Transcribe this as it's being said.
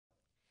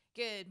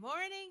Good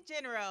morning,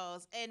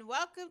 Generals, and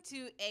welcome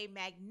to a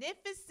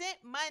magnificent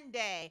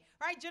Monday.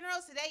 All right,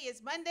 Generals, today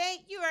is Monday.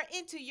 You are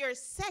into your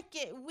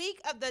second week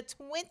of the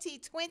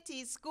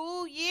 2020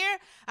 school year.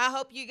 I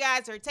hope you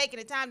guys are taking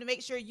the time to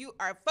make sure you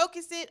are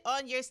focusing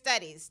on your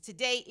studies.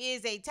 Today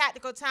is a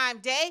tactical time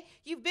day.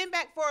 You've been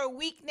back for a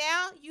week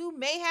now. You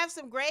may have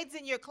some grades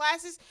in your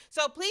classes,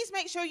 so please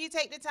make sure you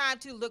take the time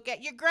to look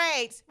at your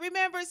grades.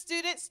 Remember,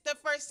 students, the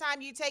first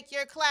time you take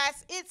your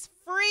class, it's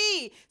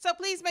free. So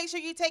please make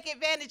sure you take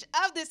advantage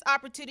of this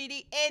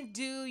opportunity and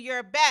do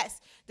your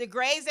best. The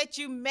grades that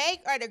you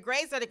make are the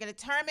grades that are going to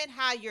determine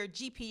how your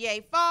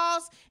GPA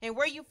falls and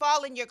where you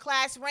fall in your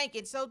class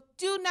ranking. So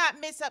do not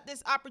miss up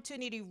this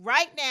opportunity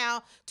right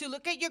now to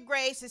look at your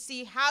grades to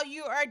see how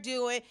you are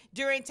doing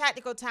during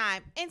tactical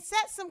time and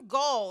set some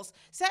goals.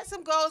 Set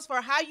some goals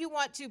for how you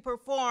want to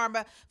perform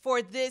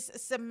for this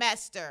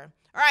semester.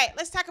 All right,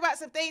 let's talk about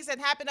some things that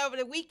happened over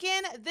the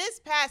weekend. This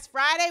past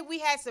Friday, we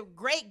had some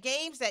great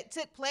games that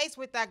took place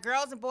with our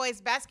girls and boys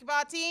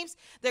basketball teams.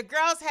 The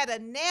girls had a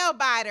nail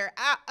biter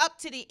up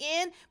to the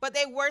end, but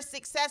they were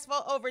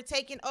successful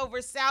overtaking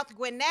over South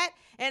Gwinnett.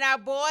 And our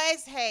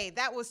boys, hey,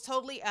 that was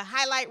totally a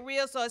highlight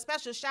reel. So a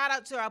special shout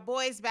out to our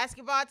boys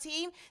basketball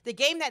team. The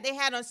game that they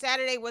had on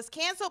Saturday was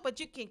canceled, but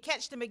you can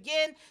catch them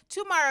again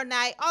tomorrow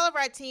night. All of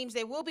our teams,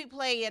 they will be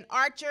playing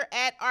Archer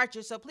at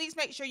Archer. So please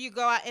make sure you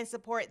go out and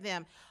support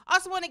them.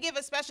 Also want to give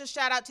a special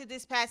shout out to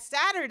this past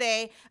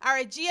Saturday. Our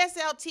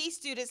GSLT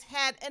students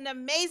had an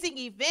amazing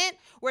event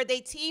where they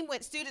teamed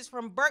with students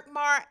from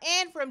Berkmar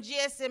and from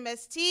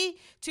GSMST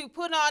to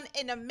put on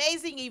an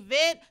amazing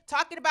event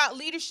talking about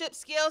leadership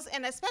skills,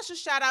 and a special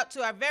shout out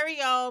to our very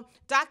own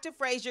Dr.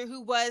 Frazier,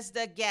 who was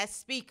the guest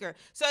speaker.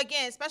 So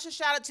again, special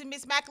shout out to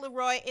Ms.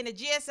 McElroy and the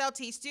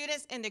GSLT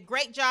students and the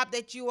great job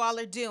that you all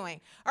are doing.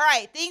 All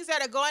right, things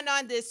that are going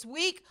on this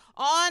week.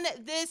 On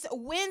this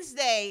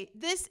Wednesday,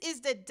 this is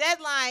the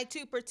deadline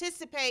to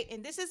participate,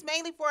 and this is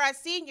mainly for our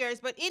seniors,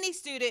 but any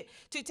student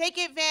to take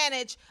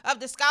advantage of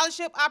the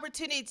scholarship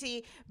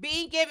opportunity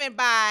being given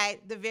by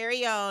the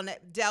very own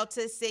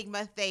Delta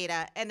Sigma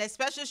Theta. And a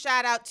special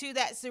shout out to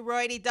that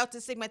sorority, Delta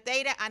Sigma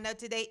Theta. I know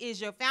today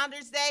is your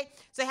Founders Day,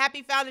 so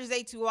happy Founders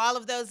Day to all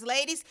of those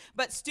ladies.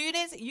 But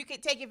students, you can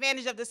take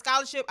advantage of the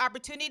scholarship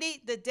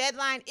opportunity. The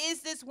deadline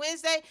is this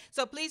Wednesday,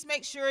 so please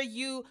make sure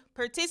you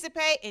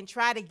participate and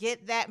try to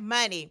get that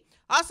money.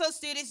 Also,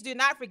 students, do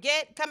not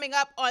forget, coming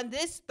up on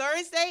this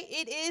Thursday,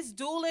 it is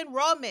dual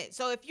enrollment.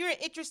 So if you're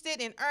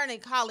interested in earning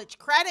college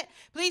credit,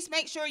 please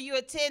make sure you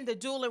attend the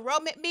dual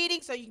enrollment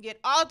meeting so you can get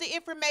all the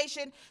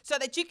information so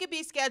that you can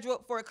be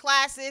scheduled for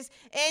classes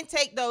and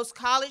take those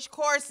college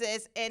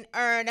courses and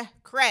earn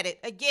credit.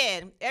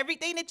 Again,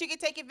 everything that you can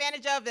take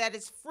advantage of that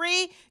is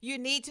free, you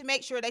need to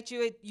make sure that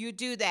you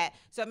do that.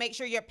 So make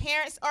sure your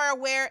parents are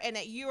aware and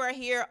that you are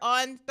here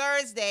on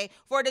Thursday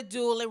for the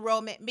dual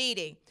enrollment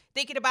meeting.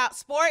 Thinking about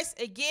sports,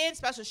 again,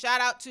 special shout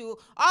out to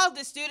all of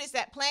the students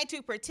that plan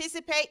to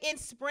participate in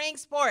spring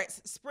sports.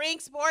 Spring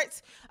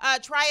sports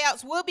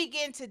tryouts will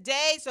begin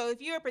today, so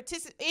if you're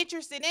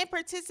interested in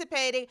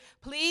participating,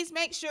 please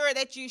make sure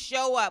that you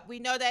show up. We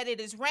know that it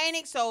is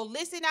raining, so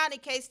listen out in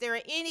case there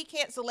are any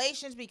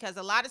cancellations because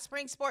a lot of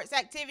spring sports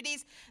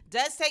activities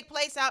does take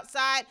place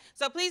outside,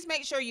 so please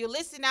make sure you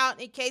listen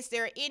out in case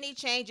there are any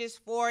changes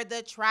for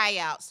the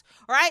tryouts.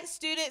 All right,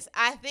 students,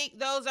 I think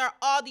those are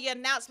all the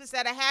announcements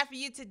that I have for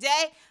you today.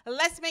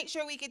 Let's make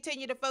sure we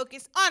continue to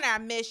focus on our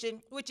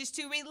mission, which is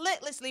to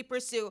relentlessly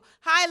pursue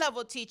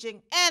high-level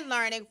teaching and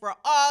learning for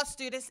all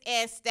students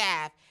and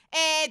staff.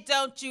 And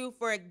don't you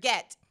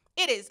forget,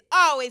 it is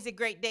always a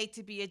great day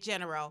to be a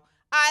general.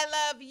 I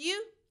love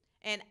you,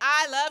 and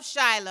I love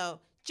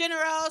Shiloh.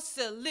 General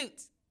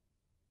salute.